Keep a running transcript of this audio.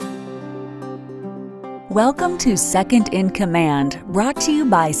Welcome to Second in Command, brought to you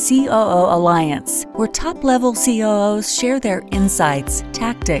by COO Alliance, where top-level COOs share their insights,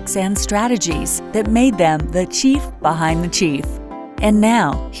 tactics, and strategies that made them the chief behind the chief. And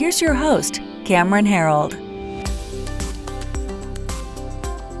now, here's your host, Cameron Harold.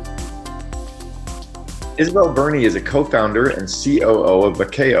 Isabel Burney is a co-founder and COO of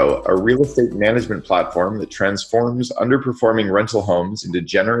Vakeo, a real estate management platform that transforms underperforming rental homes into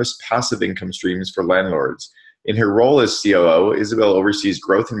generous passive income streams for landlords. In her role as COO, Isabel oversees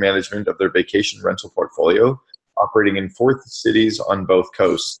growth and management of their vacation rental portfolio, operating in 4 cities on both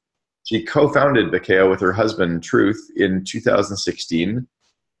coasts. She co-founded Vakeo with her husband, Truth, in 2016,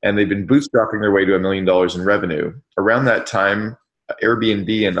 and they've been bootstrapping their way to $1 million in revenue. Around that time,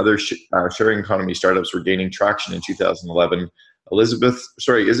 Airbnb and other sharing economy startups were gaining traction in 2011.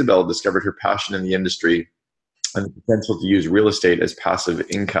 Isabel discovered her passion in the industry and the potential to use real estate as passive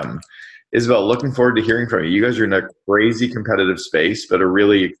income. Isabel, looking forward to hearing from you. You guys are in a crazy competitive space, but a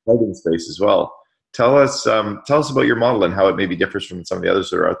really exciting space as well. Tell us about your model and how it maybe differs from some of the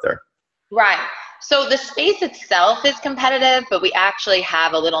others that are out there. Right. So the space itself is competitive, but we actually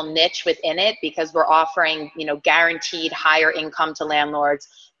have a little niche within it because we're offering, guaranteed higher income to landlords.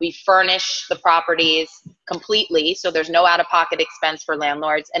 We furnish the properties completely, so there's no out-of-pocket expense for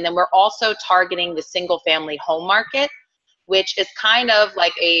landlords. And then we're also targeting the single-family home market, which is kind of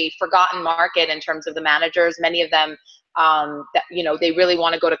like a forgotten market in terms of the managers. Many of them they really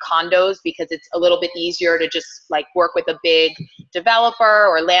want to go to condos because it's a little bit easier to just work with a big developer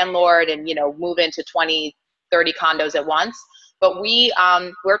or landlord and move into 20, 30 condos at once. But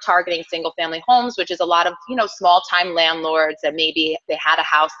we're targeting single family homes, which is a lot of small time landlords that maybe they had a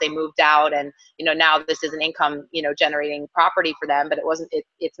house, they moved out, and now this is an income generating property for them, but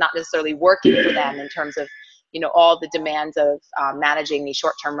it's not necessarily working for them in terms of all the demands of managing the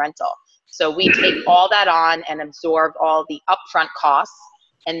short-term rental. So we take all that on and absorb all the upfront costs,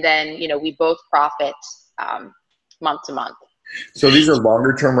 and then we both profit month to month. So these are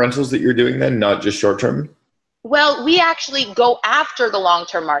longer term rentals that you're doing then, not just short term? Well, we actually go after the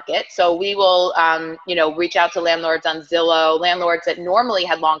long-term market. So we will, reach out to landlords on Zillow, landlords that normally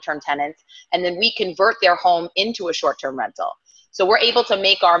had long-term tenants, and then we convert their home into a short-term rental. So we're able to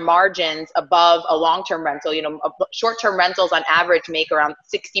make our margins above a long-term rental. Short-term rentals on average make around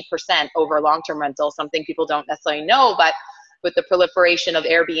 60% over a long-term rental, something people don't necessarily know, but with the proliferation of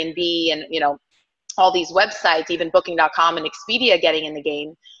Airbnb and, all these websites, even Booking.com and Expedia getting in the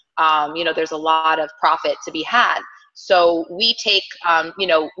game, there's a lot of profit to be had. So we take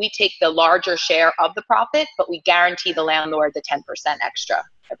the larger share of the profit, but we guarantee the landlord the 10% extra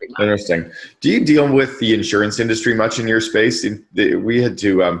every month. Interesting. Do you deal with the insurance industry much in your space? We had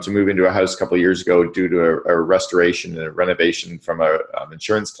to move into a house a couple of years ago due to a restoration and a renovation from a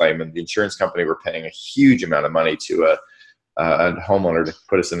insurance claim, and the insurance company were paying a huge amount of money to a homeowner to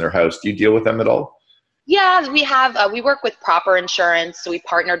put us in their house. Do you deal with them at all? Yeah, we have. We work with Proper Insurance, so we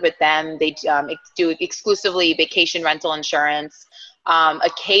partnered with them. They do exclusively vacation rental insurance.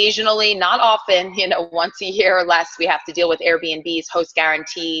 Occasionally, not often, once a year or less, we have to deal with Airbnb's host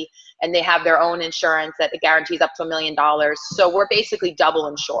guarantee, and they have their own insurance that guarantees up to $1 million. So we're basically double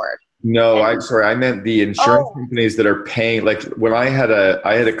insured. No, I meant the insurance companies that are paying. Like when I had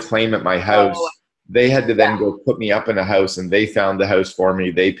a claim at my house. They had to then go put me up in a house, and they found the house for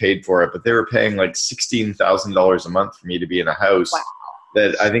me. They paid for it, but they were paying like $16,000 a month for me to be in a house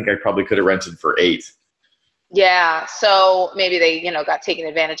that I think I probably could have rented for $8,000. Yeah, so maybe they, got taken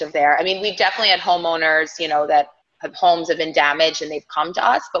advantage of there. I mean, we've definitely had homeowners, that homes have been damaged and they've come to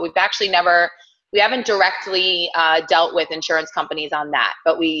us, but we haven't directly dealt with insurance companies on that.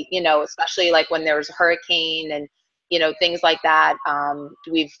 But we, especially like when there's a hurricane and, things like that,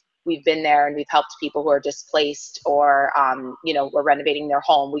 we've been there and we've helped people who are displaced or, we're renovating their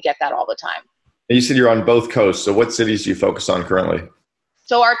home. We get that all the time. And you said you're on both coasts. So what cities do you focus on currently?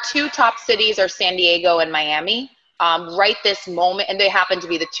 So our 2 top cities are San Diego and Miami. Right this moment, and they happen to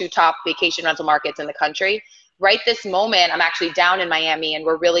be the 2 top vacation rental markets in the country. Right this moment, I'm actually down in Miami, and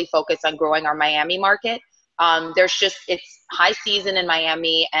we're really focused on growing our Miami market. It's high season in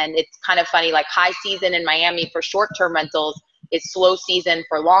Miami, and it's kind of funny, like high season in Miami for short-term rentals is slow season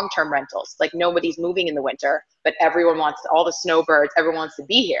for long-term rentals. Like nobody's moving in the winter, but all the snowbirds, everyone wants to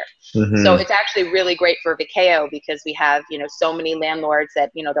be here. Mm-hmm. So it's actually really great for Vakeo because we have, so many landlords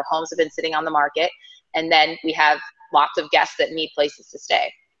that, their homes have been sitting on the market. And then we have lots of guests that need places to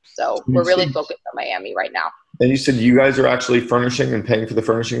stay. So we're really focused on Miami right now. And you said you guys are actually furnishing and paying for the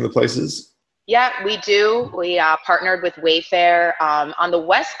furnishing of the places? Yeah, we do. We partnered with Wayfair. On the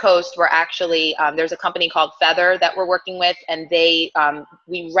West Coast, we're actually, there's a company called Feather that we're working with, and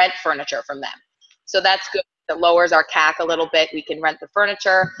we rent furniture from them. So that's good. That lowers our CAC a little bit. We can rent the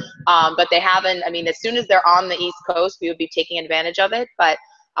furniture, but they haven't. I mean, as soon as they're on the East Coast, we would be taking advantage of it. But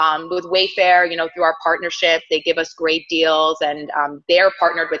with Wayfair, through our partnership, they give us great deals, and they're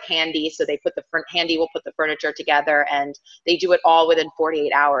partnered with Handy, so they put Handy will put the furniture together, and they do it all within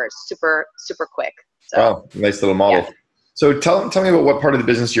 48 hours. Super, super quick. So, wow, nice little model. Yeah. So tell me about what part of the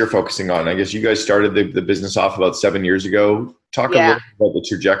business you're focusing on. I guess you guys started the business off about 7 years ago. Talk a little bit about the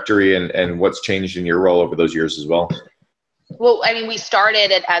trajectory and what's changed in your role over those years as well. Well, I mean, we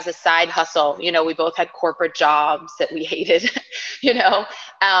started it as a side hustle. We both had corporate jobs that we hated,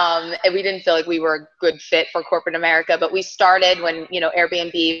 and we didn't feel like we were a good fit for corporate America. But we started when,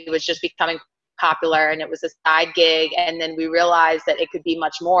 Airbnb was just becoming popular, and it was a side gig. And then we realized that it could be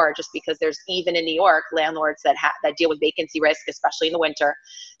much more, just because there's, even in New York, landlords that deal with vacancy risk, especially in the winter.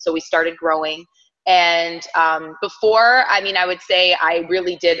 So we started growing. And before, I would say I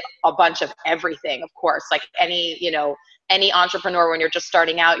really did a bunch of everything, of course, like any entrepreneur. When you're just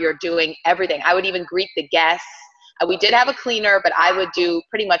starting out, you're doing everything. I would even greet the guests. We did have a cleaner, but I would do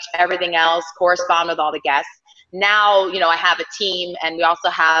pretty much everything else, correspond with all the guests. Now, I have a team, and we also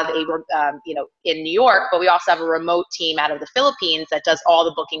have in New York, but we also have a remote team out of the Philippines that does all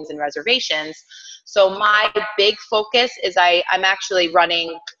the bookings and reservations. So my big focus is I'm actually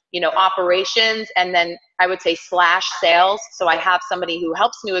running, operations, and then I would say / sales. So I have somebody who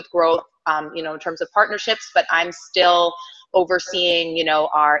helps me with growth, in terms of partnerships, but I'm still overseeing,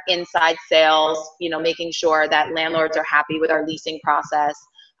 our inside sales, making sure that landlords are happy with our leasing process.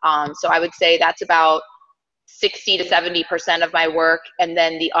 So I would say that's about 60 to 70% of my work. And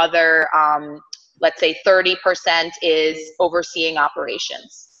then the other, let's say 30% is overseeing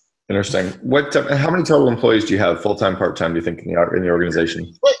operations. Interesting. How many total employees do you have, full-time, part-time, do you think, in the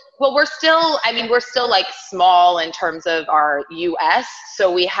organization? Well, we're still like small in terms of our US.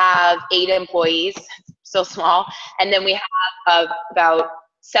 So we have 8 employees, so small. And then we have about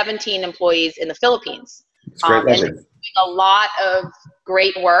 17 employees in the Philippines. It's great leverage. And doing a lot of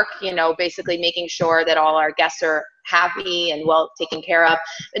great work, basically making sure that all our guests are happy and well taken care of.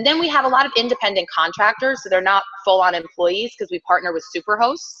 And then we have a lot of independent contractors, so they're not full-on employees, because we partner with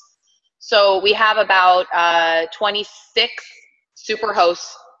Superhosts. So we have about 26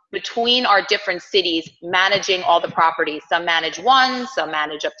 Superhosts between our different cities, managing all the properties. Some manage 1, some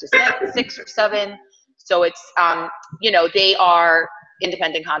manage up to 6 or 7. So it's, they are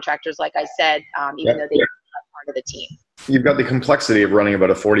independent contractors, like I said, even though they are part of the team. You've got the complexity of running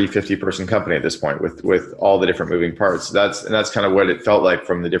about a 40, 50 person company at this point with all the different moving parts. That's kind of what it felt like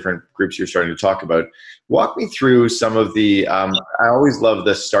from the different groups you're starting to talk about. Walk me through some of the, I always love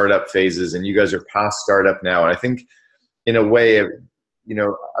the startup phases, and you guys are past startup now. And I think in a way,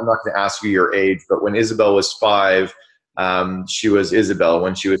 I'm not going to ask you your age, but when Isabel was 5, she was Isabel.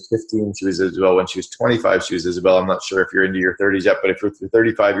 When she was 15, she was Isabel. When she was 25, she was Isabel. I'm not sure if you're into your 30s yet, but if you're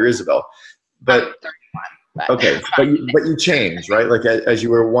 35, you're Isabel. But okay, but you change, right? Like as you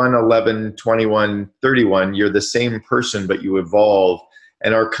were 1, 11, 21, 31, you're the same person, but you evolve,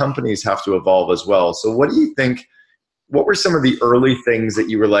 and our companies have to evolve as well. So what do you think, what were some of the early things that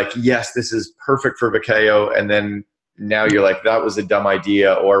you were like, yes, this is perfect for Vakeo, and then now you're like, that was a dumb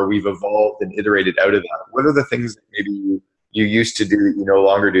idea, or we've evolved and iterated out of that? What are the things that maybe you used to do that you no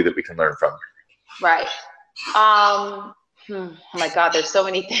longer do that we can learn from? Right. Oh my God, there's so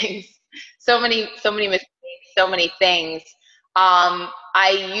many things, so many mistakes, so many things.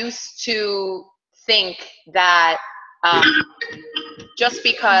 I used to think that just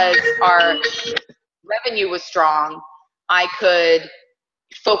because our revenue was strong, I could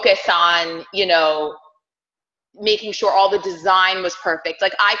focus on, making sure all the design was perfect.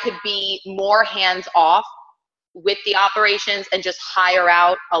 Like I could be more hands off with the operations and just hire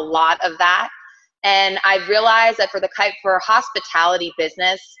out a lot of that. And I realized that for hospitality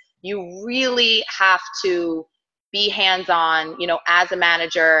business, you really have to be hands-on, as a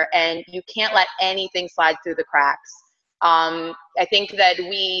manager, and you can't let anything slide through the cracks. I think that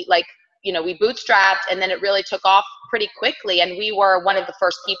we bootstrapped, and then it really took off pretty quickly. And we were one of the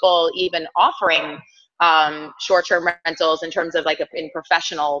first people even offering short-term rentals in terms of in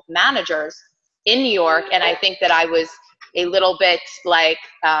professional managers in New York. And I think that I was a little bit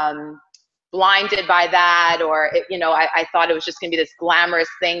blinded by that, or I thought it was just gonna be this glamorous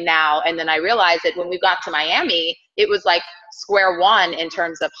thing now. And then I realized that when we got to Miami, it was like square one in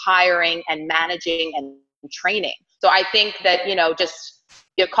terms of hiring and managing and training. So I think that just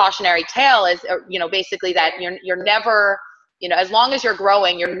your cautionary tale is basically that you're never, as long as you're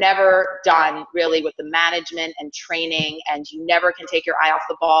growing, you're never done really with the management and training, and you never can take your eye off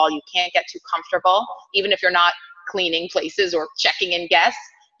the ball. You can't get too comfortable, even if you're not cleaning places or checking in guests.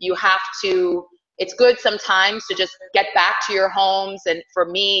 You have to it's good sometimes to just get back to your homes, and for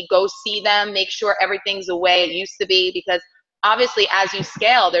me, go see them, make sure everything's the way it used to be, because obviously as you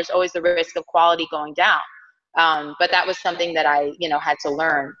scale, there's always the risk of quality going down. But that was something that I, had to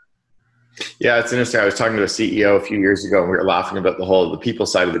learn. Yeah, it's interesting. I was talking to a CEO a few years ago, and we were laughing about the people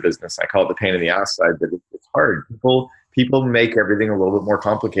side of the business. I call it the pain in the ass side, but it's hard. People make everything a little bit more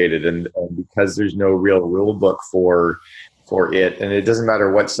complicated, and because there's no real rule book for it, and it doesn't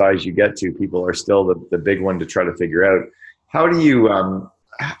matter what size you get to, people are still the big one to try to figure out. How do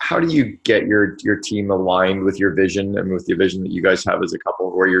you get your team aligned with your vision and with the vision that you guys have as a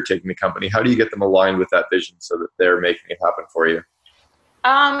couple, where you're taking the company? How do you get them aligned with that vision so that they're making it happen for you?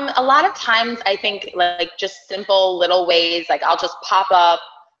 A lot of times I think like just simple little ways, like I'll just pop up,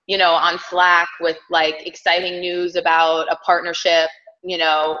 on Slack with like exciting news about a partnership,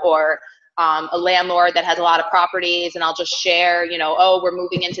 or a landlord that has a lot of properties, and I'll just share, oh, we're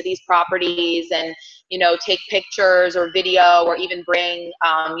moving into these properties, and, take pictures or video, or even bring,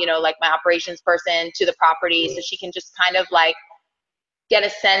 like my operations person to the property so she can just kind of like get a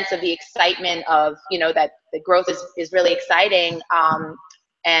sense of the excitement of, that the growth is really exciting.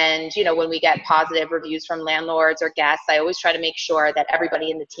 And, when we get positive reviews from landlords or guests, I always try to make sure that everybody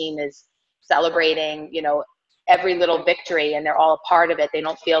in the team is celebrating, every little victory, and they're all a part of it. They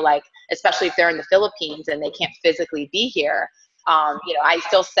don't feel like, especially if they're in the Philippines and they can't physically be here, I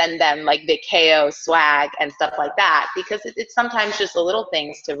still send them like VKO swag and stuff like that, because it's sometimes just the little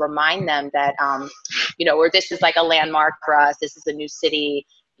things to remind them that, where this is like a landmark for us. This is a new city.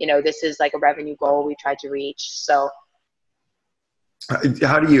 This is like a revenue goal we tried to reach. So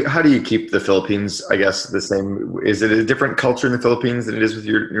how do you keep the Philippines, I guess, the same? Is it a different culture in the Philippines than it is with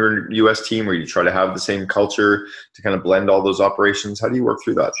your US team, where you try to have the same culture to kind of blend all those operations? How do you work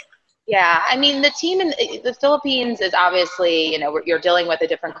through that? Yeah, I mean, the team in the Philippines is obviously, you're dealing with a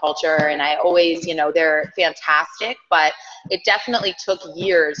different culture, and I always, they're fantastic, but it definitely took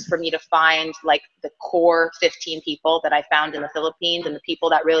years for me to find like the core 15 people that I found in the Philippines, and the people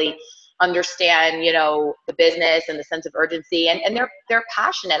that really understand, the business and the sense of urgency, and they're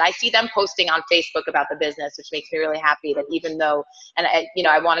passionate. I see them posting on Facebook about the business, which makes me really happy that even though, and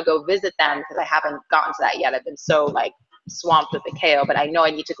I want to go visit them because I haven't gotten to that yet. I've been so like swamped with VKO, but I know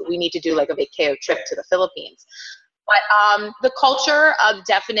we need to do like a VKO trip to the Philippines. But the culture of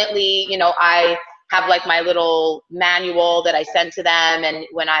definitely, I have like my little manual that I send to them, and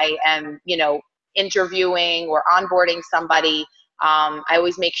when I am, interviewing or onboarding somebody, I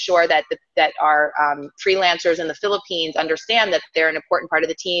always make sure that that our freelancers in the Philippines understand that they're an important part of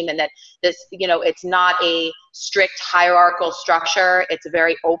the team, and that this, it's not a strict hierarchical structure. It's a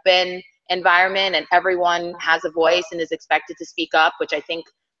very open environment, and everyone has a voice and is expected to speak up, which I think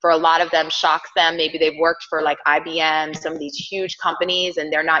for a lot of them shocks them. Maybe they've worked for like IBM, some of these huge companies,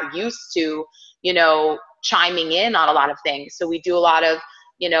 and they're not used to, chiming in on a lot of things. So we do a lot of,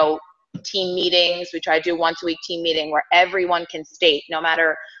 team meetings. We try to do once a week team meeting where everyone can state, no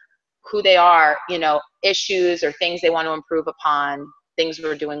matter who they are, issues or things they want to improve upon, things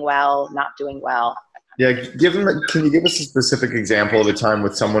we're doing well, not doing well. Yeah, can you give us a specific example of a time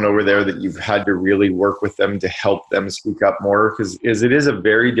with someone over there that you've had to really work with them to help them speak up more? Because it is a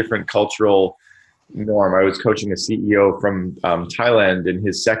very different cultural norm. I was coaching a CEO from Thailand, and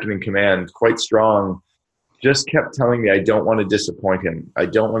his second in command, quite strong, just kept telling me, I don't want to disappoint him. I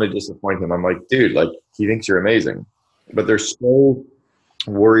don't want to disappoint him. I'm like, dude, like, he thinks you're amazing. But they're so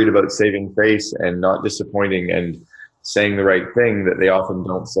worried about saving face and not disappointing and saying the right thing that they often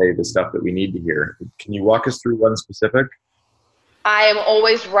don't say the stuff that we need to hear. Can you walk us through one specific? I am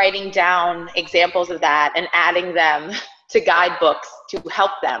always writing down examples of that and adding them to guidebooks to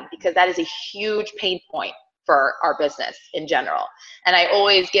help them, because that is a huge pain point for our business in general. And I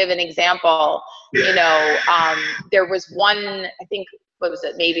always give an example, there was one, I think, what was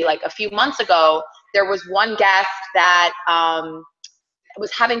it, maybe like a few months ago, there was one guest that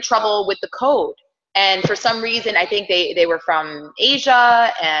was having trouble with the code. And for some reason, I think they were from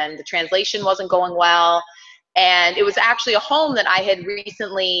Asia and the translation wasn't going well. And it was actually a home that I had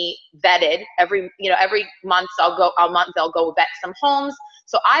recently vetted. Every month I'll go vet some homes.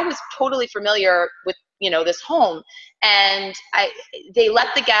 So I was totally familiar with, this home. And they let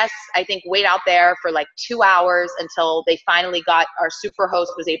the guests, I think, wait out there for like 2 hours until they finally got, our super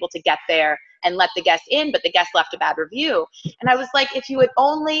host was able to get there and let the guest in, but the guest left a bad review. And I was like, if you had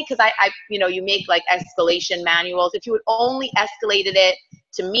only, because I you make like escalation manuals, if you had only escalated it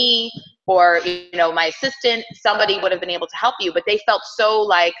to me or, my assistant, somebody would have been able to help you. But they felt so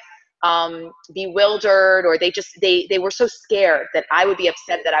like bewildered, or they were so scared that I would be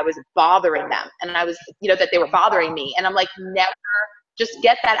upset that I was bothering them. And I was, that they were bothering me. And I'm like, never Just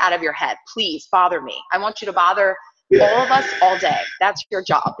get that out of your head. Please bother me. I want you to bother all of us all day. That's your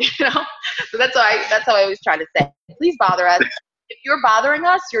job, you know? So that's how I always try to say, please bother us. If you're bothering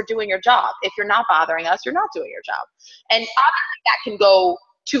us, you're doing your job. If you're not bothering us, you're not doing your job. And obviously that can go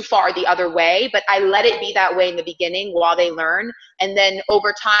too far the other way, but I let it be that way in the beginning while they learn. And then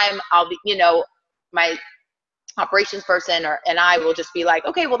over time, I'll be, you know, my operations person and I will just be like,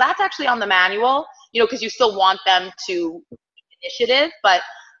 okay, well, that's actually on the manual, you know, because you still want them to initiative, but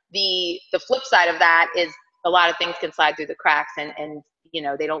the flip side of that is a lot of things can slide through the cracks and you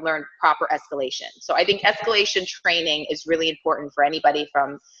know, they don't learn proper escalation. So I think escalation training is really important for anybody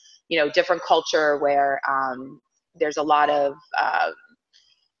from, you know, different culture where there's a lot of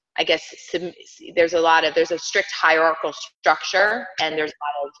I guess there's a strict hierarchical structure, and there's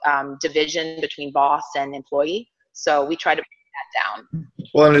a lot of division between boss and employee. So we try to break that down.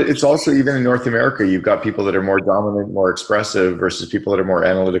 Well, and it's also, even in North America, you've got people that are more dominant, more expressive versus people that are more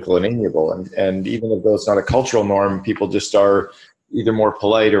analytical and amiable. And even though it's not a cultural norm, people just are either more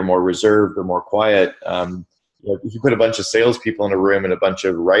polite or more reserved or more quiet. You know, if you put a bunch of salespeople in a room and a bunch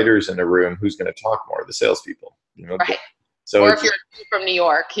of writers in a room, who's going to talk more? The salespeople, you know? Right. So or if you're from New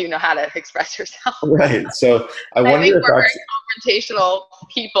York, you know how to express yourself. Right. So I wonder think if we're very confrontational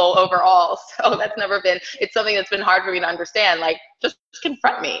people overall. So it's something that's been hard for me to understand. Like, just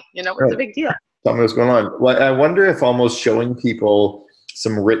confront me, you know, what's the big deal? Something was going on. Well, I wonder if almost showing people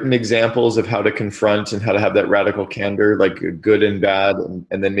some written examples of how to confront and how to have that radical candor, like good and bad,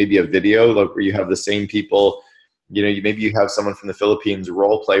 and then maybe a video, like where you have the same people, you know, maybe you have someone from the Philippines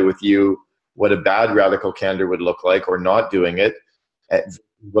role play with you what a bad radical candor would look like, or not doing it,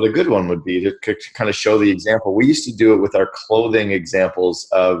 what a good one would be to kind of show the example. We used to do it with our clothing examples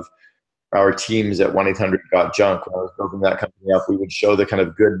of our teams at 1-800-GOT-JUNK. When I was building that company up, we would show the kind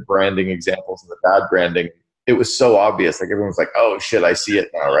of good branding examples and the bad branding. It was so obvious. Like, everyone was like, oh shit, I see it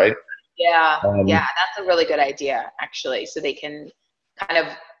now, right? Yeah. Yeah, that's a really good idea, actually. So they can kind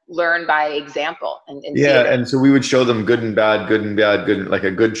of learn by example and yeah, and so we would show them good and bad, like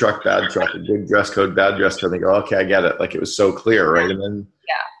a good truck, bad truck, a good dress code, bad dress code. They go, okay, I get it. Like, it was so clear, right? And then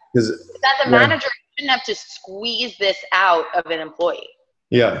because as a manager, you shouldn't have to squeeze this out of an employee.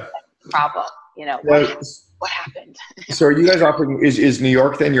 Yeah. Problem, you know. What happened? So are you guys operating, is New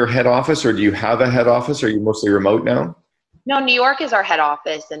York then your head office, or do you have a head office, or are you mostly remote now? No, New York is our head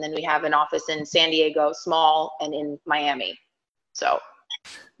office, and then we have an office in San Diego, small, and in Miami. So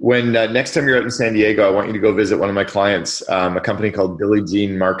when next time you're out in San Diego, I want you to go visit one of my clients, a company called Billie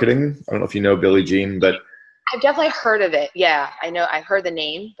Jean Marketing. I don't know if you know Billie Jean, but I've definitely heard of it. Yeah, I know. I heard the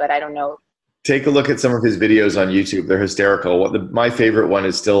name, but I don't know. Take a look at some of his videos on YouTube. They're hysterical. My favorite one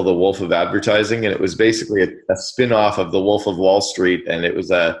is still The Wolf of Advertising, and it was basically a spin-off of The Wolf of Wall Street, and it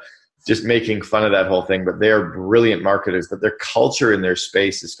was just making fun of that whole thing. But they are brilliant marketers, but their culture in their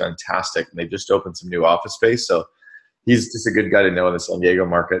space is fantastic, and they've just opened some new office space. So he's just a good guy to know in the San Diego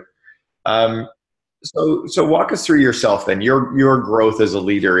market. So walk us through yourself then, your growth as a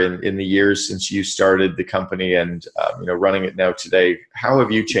leader in the years since you started the company and running it now today. How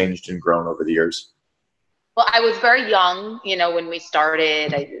have you changed and grown over the years? Well, I was very young, when we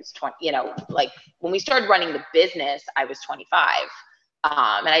started. I was 20, like when we started running the business, I was 25.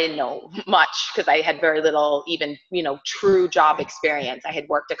 And I didn't know much because I had very little even, true job experience. I had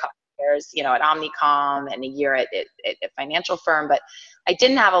worked a couple of years, at Omnicom and a year at a financial firm, but I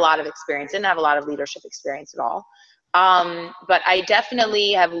didn't have a lot of experience, didn't have a lot of leadership experience at all. But I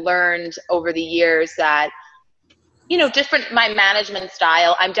definitely have learned over the years that, my management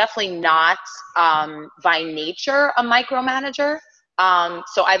style, I'm definitely not by nature a micromanager.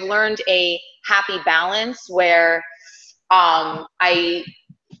 So I've learned a happy balance where I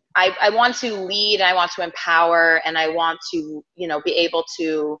want to lead, and I want to empower, and I want to, be able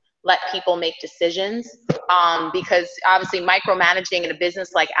to let people make decisions, because obviously micromanaging in a business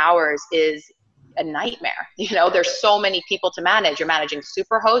like ours is a nightmare. There's so many people to manage. You're managing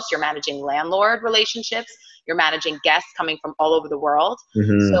Superhost, you're managing landlord relationships, you're managing guests coming from all over the world.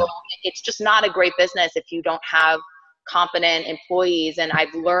 Mm-hmm. So it's just not a great business if you don't have competent employees. And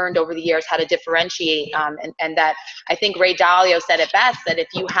I've learned over the years how to differentiate, and that I think Ray Dalio said it best, that if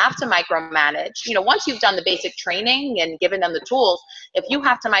you have to micromanage, once you've done the basic training and given them the tools, if you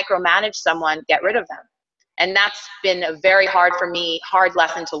have to micromanage someone, get rid of them. And that's been a very hard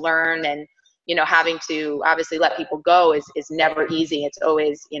lesson to learn. And having to obviously let people go is never easy. It's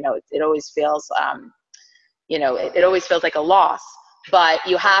always, it always feels it always feels like a loss, but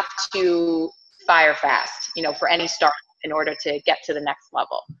you have to fire fast, for any start in order to get to the next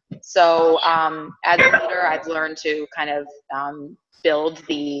level. So as a leader, I've learned to kind of build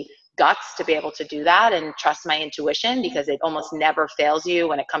the guts to be able to do that and trust my intuition, because it almost never fails you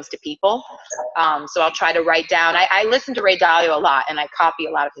when it comes to people. So I'll try to write down. I listen to Ray Dalio a lot, and I copy a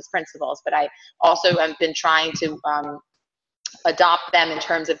lot of his principles, but I also have been trying to adopt them in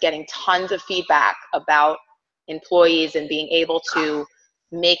terms of getting tons of feedback about employees and being able to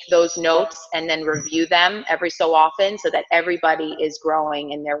make those notes and then review them every so often so that everybody is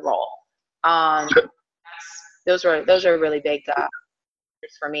growing in their role. Those are really big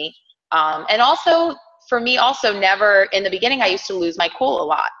for me. And also for me, also never, in the beginning, I used to lose my cool a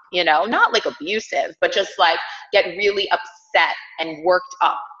lot, you know, not like abusive, but just like get really upset and worked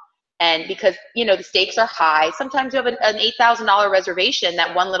up. And because, you know, the stakes are high, sometimes you have an $8,000 reservation,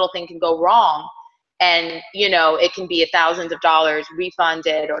 that one little thing can go wrong. And, you know, it can be thousands of dollars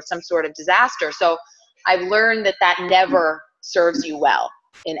refunded or some sort of disaster. So I've learned that never serves you well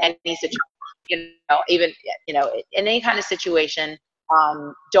in any situation, you know, even, you know, in any kind of situation.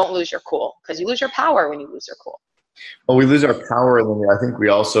 Don't lose your cool, because you lose your power when you lose your cool. Well, we lose our power, and then I think we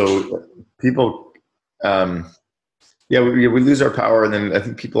also, people, we lose our power, and then I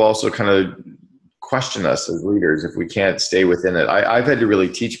think people also kind of question us as leaders if we can't stay within it. I've had to really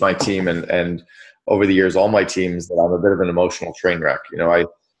teach my team and over the years, all my teams, that I'm a bit of an emotional train wreck. You know,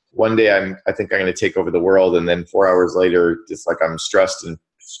 one day I think I'm going to take over the world, and then 4 hours later, it's like I'm stressed and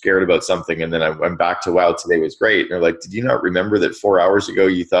scared about something, and then I'm back to, wow, today was great. And they're like, did you not remember that 4 hours ago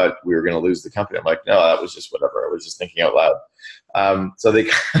you thought we were going to lose the company? I'm like, no, that was just whatever. I was just thinking out loud. So they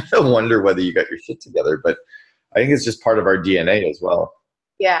kind of wonder whether you got your shit together, but I think it's just part of our DNA as well.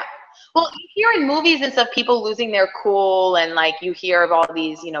 Yeah. Well, you hear in movies and stuff, people losing their cool, and like you hear of all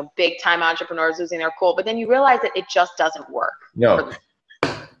these, you know, big time entrepreneurs losing their cool, but then you realize that it just doesn't work. No.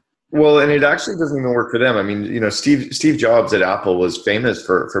 Well, and it actually doesn't even work for them. I mean, you know, Steve Jobs at Apple was famous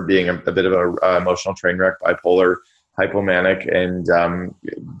for being a bit of an emotional train wreck, bipolar, hypomanic, and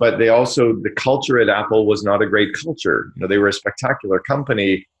but the culture at Apple was not a great culture. You know, they were a spectacular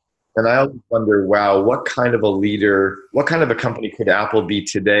company. And I always wonder, wow, what kind of a leader, what kind of a company could Apple be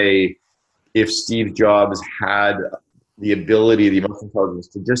today if Steve Jobs had the ability, the emotional intelligence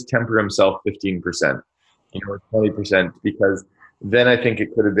to just temper himself 15%, you know, or 20%, because then I think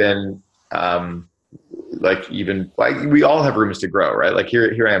it could have been we all have rooms to grow, right? Like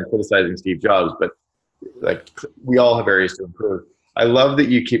here I am criticizing Steve Jobs, but like we all have areas to improve. I love that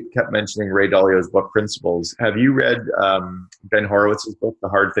you kept mentioning Ray Dalio's book, Principles. Have you read Ben Horowitz's book, The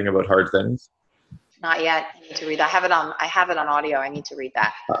Hard Thing About Hard Things? Not yet. I need to read that. I have it on audio. I need to read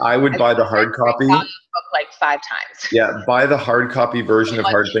that. I would buy the hard copy. Book like 5 times. Yeah, buy the hard copy version of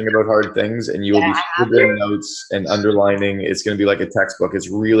Hard Thing About Hard Things, and you will be scribbling notes and underlining. It's going to be like a textbook. It's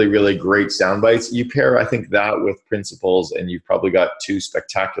really, really great sound bites. You pair, I think, that with Principles, and you've probably got 2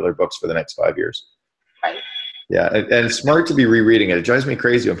 spectacular books for the next 5 years. Right. Yeah, and it's smart to be rereading it. It drives me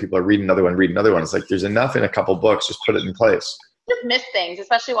crazy when people are reading another one. It's like there's enough in a couple books. Just put it in place. Just miss things,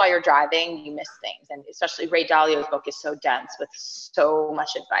 especially while you're driving. You miss things, and especially Ray Dalio's book is so dense with so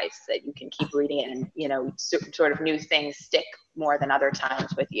much advice that you can keep reading it, and you know, sort of new things stick more than other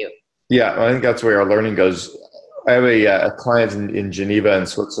times with you. Yeah, I think that's where our learning goes. I have a client in Geneva in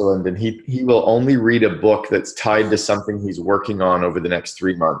Switzerland, and he will only read a book that's tied to something he's working on over the next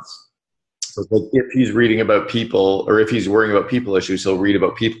 3 months. So it's like if he's reading about people, or if he's worrying about people issues, he'll read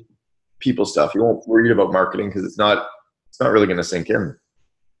about people stuff. He won't read about marketing because it's not really going to sink in.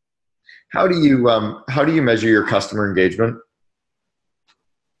 How do you measure your customer engagement?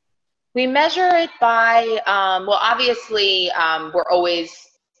 We measure it by, well, obviously, we're always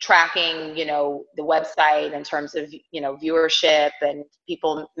tracking, you know, the website in terms of, you know, viewership and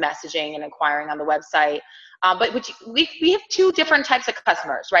people messaging and inquiring on the website. But we have 2 different types of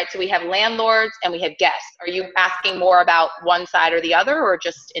customers, right? So we have landlords and we have guests. Are you asking more about one side or the other, or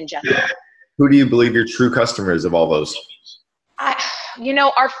just in general? Who do you believe your true customer is of all those? You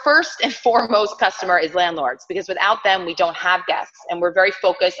know, our first and foremost customer is landlords, because without them, we don't have guests, and we're very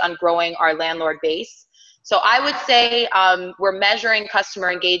focused on growing our landlord base. So I would say we're measuring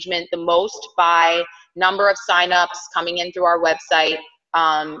customer engagement the most by number of signups coming in through our website,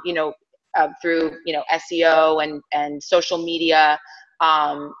 you know, through, you know, SEO and social media,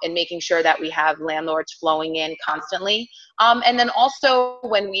 and making sure that we have landlords flowing in constantly. And then also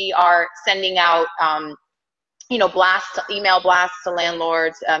when we are sending out, you know, email blasts to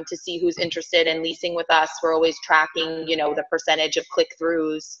landlords to see who's interested in leasing with us. We're always tracking, you know, the percentage of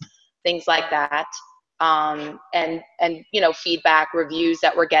click-throughs, things like that. And you know, feedback, reviews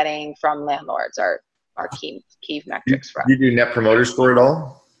that we're getting from landlords are key metrics for us. Do you do Net Promoter Score at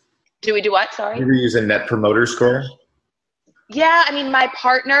all? Do we do what? Sorry? Do you use a Net Promoter Score? Yeah, I mean, my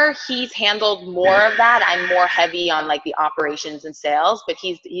partner, he's handled more of that. I'm more heavy on like the operations and sales, but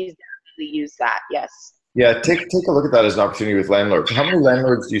he's completely use that. Yes. Yeah, take a look at that as an opportunity with landlords. How many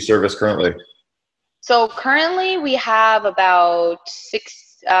landlords do you service currently? So currently we have about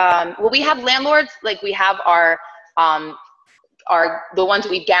six, well, we have landlords, like we have um, the ones that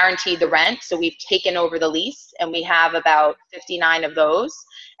we've guaranteed the rent. So we've taken over the lease, and we have about 59 of those.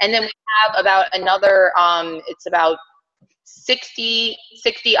 And then we have about another, it's about 60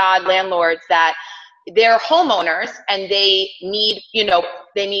 odd landlords that they're homeowners, and they need,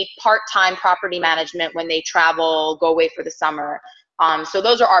 they need part-time property management when they travel, go away for the summer. So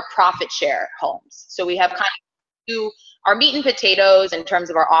those are our profit share homes. So we have kind of two, our meat and potatoes in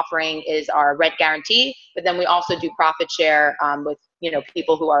terms of our offering is our rent guarantee, but then we also do profit share with,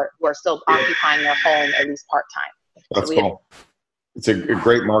 people who are still occupying their home at least part-time. That's so cool. It's a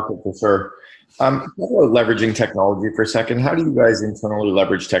great market for sure. Talk about leveraging technology for a second. How do you guys internally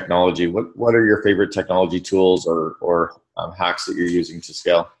leverage technology? What are your favorite technology tools or hacks that you're using to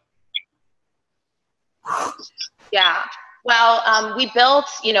scale? Yeah. Well, we built,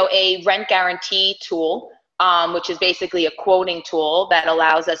 a rent guarantee tool, which is basically a quoting tool that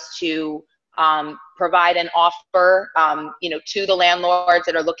allows us to provide an offer, to the landlords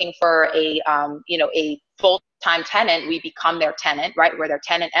that are looking for a full-time tenant. We become their tenant, right? We're their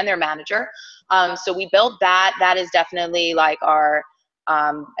tenant and their manager. So we built that. That is definitely like our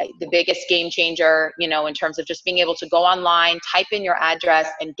the biggest game changer, in terms of just being able to go online, type in your address,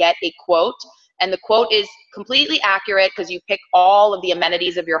 and get a quote. And the quote is completely accurate because you pick all of the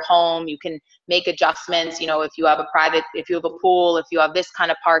amenities of your home. You can make adjustments, if you have if you have a pool, if you have this kind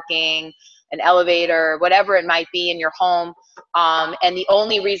of parking, an elevator, whatever it might be in your home. And the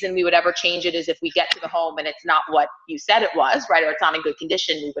only reason we would ever change it is if we get to the home and it's not what you said it was, right? Or it's not in good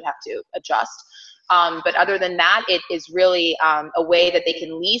condition, we would have to adjust. But other than that, it is really a way that they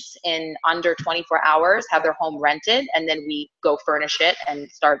can lease in under 24 hours, have their home rented, and then we go furnish it and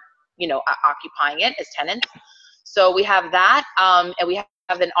start occupying it as tenants. So we have that, and we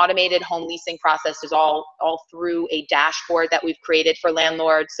have an automated home leasing process is all through a dashboard that we've created for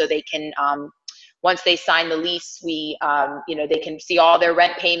landlords, so they can once they sign the lease, we they can see all their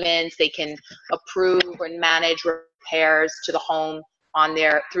rent payments, they can approve and manage repairs to the home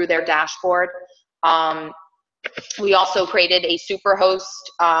through their dashboard. We also created a superhost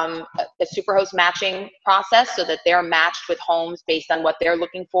matching process so that they're matched with homes based on what they're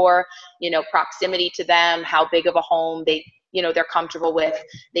looking for, proximity to them, how big of a home they're comfortable with.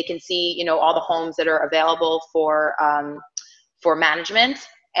 They can see, all the homes that are available for management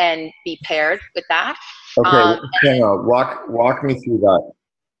and be paired with that. Okay, hang on. Walk me through that.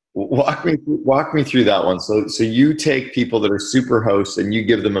 Walk me through that one. So you take people that are super hosts and you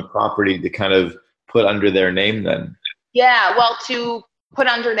give them a property to kind of put under their name then? Yeah, well, to put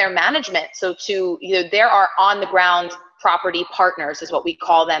under their management. So there are on the ground property partners is what we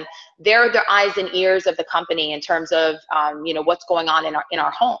call them. They're the eyes and ears of the company in terms of, what's going on in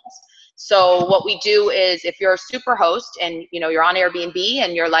our homes. So what we do is, if you're a super host and, you're on Airbnb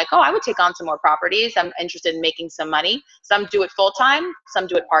and you're like, oh, I would take on some more properties, I'm interested in making some money. Some do it full-time, some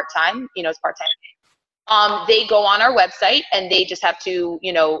do it part-time, as part-time. They go on our website and they just have to,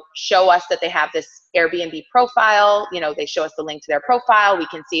 show us that they have this Airbnb profile. They show us the link to their profile. We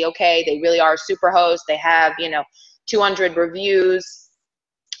can see, okay, they really are a super host. They have, 200 reviews.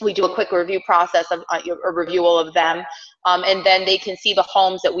 We do a quick review process of a review of them. And then they can see the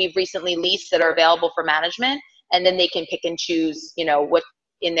homes that we've recently leased that are available for management. And then they can pick and choose, what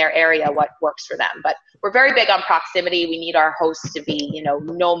in their area, what works for them. But we're very big on proximity. We need our hosts to be,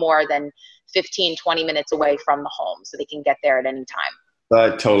 no more than 15, 20 minutes away from the home so they can get there at any time.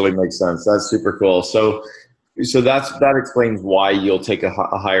 That totally makes sense. That's super cool. So that explains why you'll take a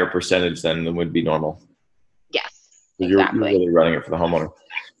higher percentage than would be normal. Yes, exactly. You're really running it for the homeowner.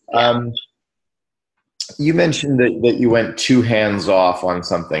 Yeah. You mentioned that you went too hands off on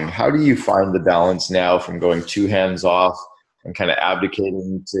something. How do you find the balance now from going too hands off and kind of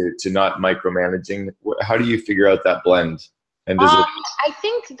abdicating to not micromanaging? How do you figure out that blend? And I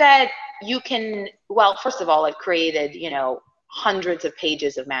think that you can, well, first of all, I've created, hundreds of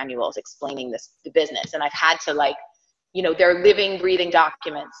pages of manuals explaining the business. And I've had to they're living, breathing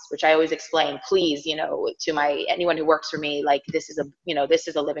documents, which I always explain, please, to anyone who works for me, this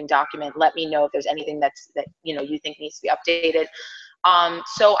is a living document. Let me know if there's anything that you think needs to be updated.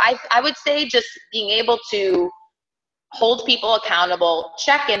 So I would say just being able to hold people accountable,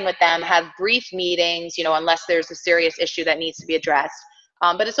 check in with them, have brief meetings, unless there's a serious issue that needs to be addressed.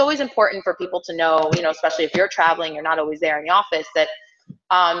 But it's always important for people to know, especially if you're traveling, you're not always there in the office, that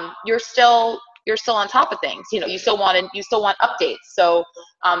you're still on top of things. You still want updates. So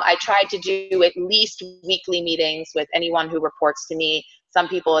I tried to do at least weekly meetings with anyone who reports to me Some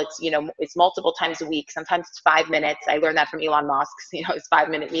people it's multiple times a week. Sometimes it's 5 minutes. I learned that from Elon Musk, it's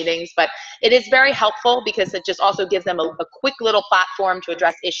 5-minute meetings, but it is very helpful because it just also gives them a quick little platform to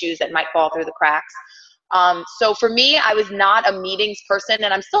address issues that might fall through the cracks. So for me, I was not a meetings person,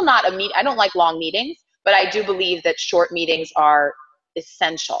 and I'm still not I don't like long meetings, but I do believe that short meetings are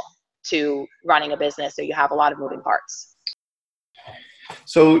essential to running a business, so you have a lot of moving parts.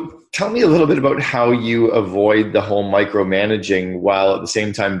 So tell me a little bit about how you avoid the whole micromanaging while at the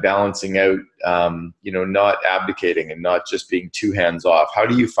same time balancing out, not abdicating and not just being too hands off. How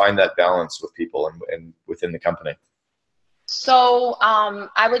do you find that balance with people and within the company? So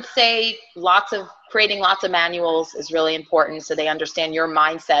I would say creating lots of manuals is really important, so they understand your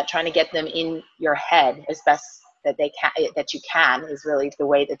mindset. Trying to get them in your head as best that you can is really the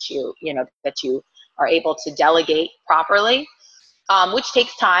way that you are able to delegate properly. Which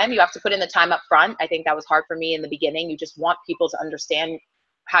takes time. You have to put in the time up front. I think that was hard for me in the beginning. You just want people to understand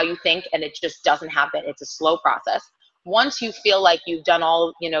how you think, and it just doesn't happen. It's a slow process. Once you feel like you've done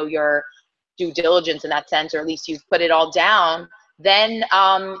all, your due diligence in that sense, or at least you've put it all down, then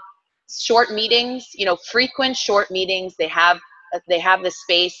short meetings, frequent short meetings, they have the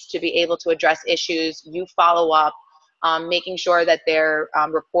space to be able to address issues. You follow up, making sure that they're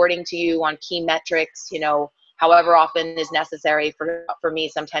reporting to you on key metrics, however often is necessary. For me,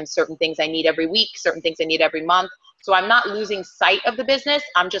 sometimes certain things I need every week, certain things I need every month. So I'm not losing sight of the business.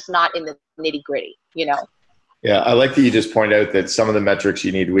 I'm just not in the nitty gritty, Yeah, I like that you just point out that some of the metrics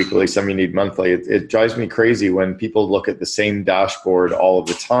you need weekly, some you need monthly. It drives me crazy when people look at the same dashboard all of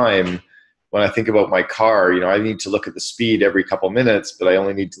the time. When I think about my car, I need to look at the speed every couple minutes, but I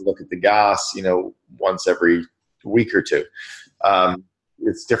only need to look at the gas, once every week or two.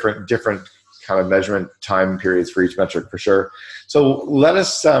 It's different kind of measurement time periods for each metric for sure. So let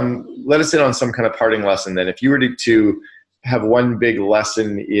us in on some kind of parting lesson then. If you were to have one big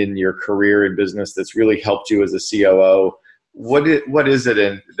lesson in your career in business that's really helped you as a COO, what is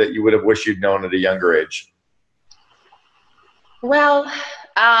it that you would have wished you'd known at a younger age? Well,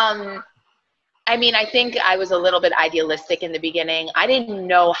 I think I was a little bit idealistic in the beginning. I didn't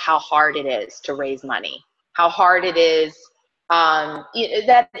know how hard it is to raise money, how hard it is.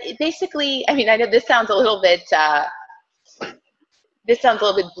 That basically, I know this sounds a little bit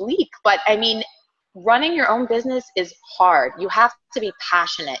bleak, but running your own business is hard. You have to be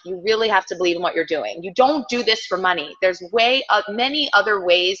passionate. You really have to believe in what you're doing. You don't do this for money. There's many other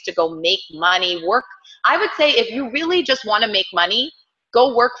ways to go make money, work. I would say if you really just want to make money,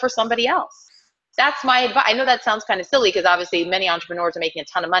 go work for somebody else. That's my advice. I know that sounds kind of silly because obviously many entrepreneurs are making a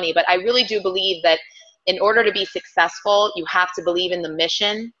ton of money, but I really do believe that in order to be successful, you have to believe in the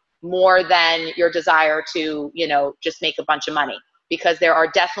mission more than your desire to, just make a bunch of money, because there are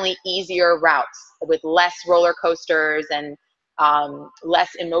definitely easier routes with less roller coasters and less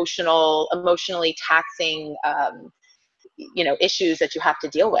emotionally taxing, issues that you have to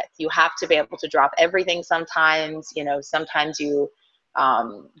deal with. You have to be able to drop everything sometimes. Sometimes you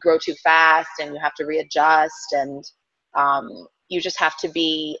grow too fast and you have to readjust, and you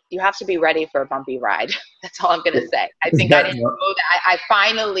have to be ready for a bumpy ride. That's all I'm going to say. I think I didn't know that. I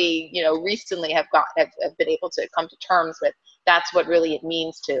finally, recently have been able to come to terms with that's what really it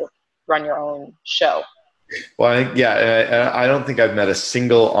means to run your own show. Well, I don't think I've met a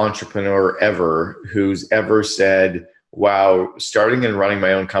single entrepreneur ever who's ever said, wow, starting and running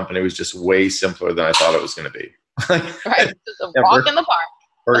my own company was just way simpler than I thought it was going to be. Right. It's a walk in the park.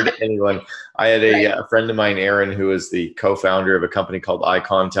 Heard anyone. I had a friend of mine, Aaron, who is the co-founder of a company called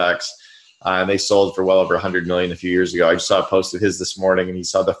iContacts. And they sold for well over 100 million a few years ago. I just saw a post of his this morning, and he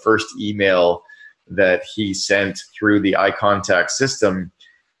saw the first email that he sent through the iContact system.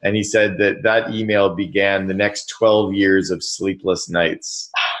 And he said that email began the next 12 years of sleepless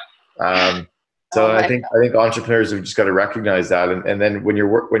nights. So I think entrepreneurs have just got to recognize that. And then when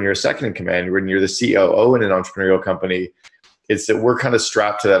you're a second in command, when you're the COO in an entrepreneurial company, it's that we're kind of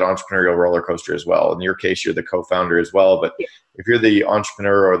strapped to that entrepreneurial roller coaster as well. In your case, you're the co-founder as well. But if you're the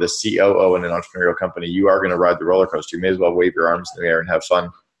entrepreneur or the COO in an entrepreneurial company, you are going to ride the roller coaster. You may as well wave your arms in the air and have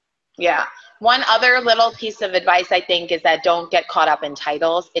fun. Yeah. One other little piece of advice I think is that don't get caught up in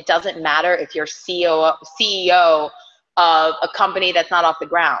titles. It doesn't matter if you're CEO of a company that's not off the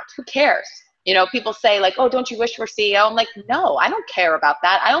ground. Who cares? People say like, oh, don't you wish you were CEO? I'm like, no, I don't care about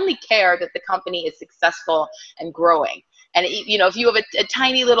that. I only care that the company is successful and growing. And, if you have a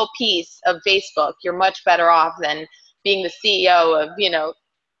tiny little piece of Facebook, you're much better off than being the CEO of,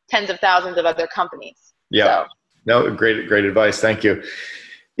 tens of thousands of other companies. Yeah. So. No, great advice. Thank you.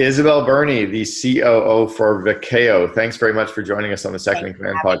 Isabel Birney, the COO for Vickeo. Thanks very much for joining us on the Second in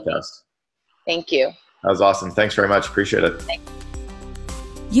Command podcast. Thank you. That was awesome. Thanks very much. Appreciate it. Thanks.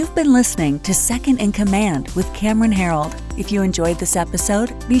 You've been listening to Second in Command with Cameron Herold. If you enjoyed this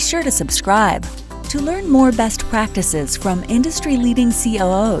episode, be sure to subscribe. To learn more best practices from industry-leading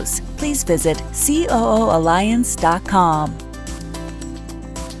COOs, please visit COOalliance.com.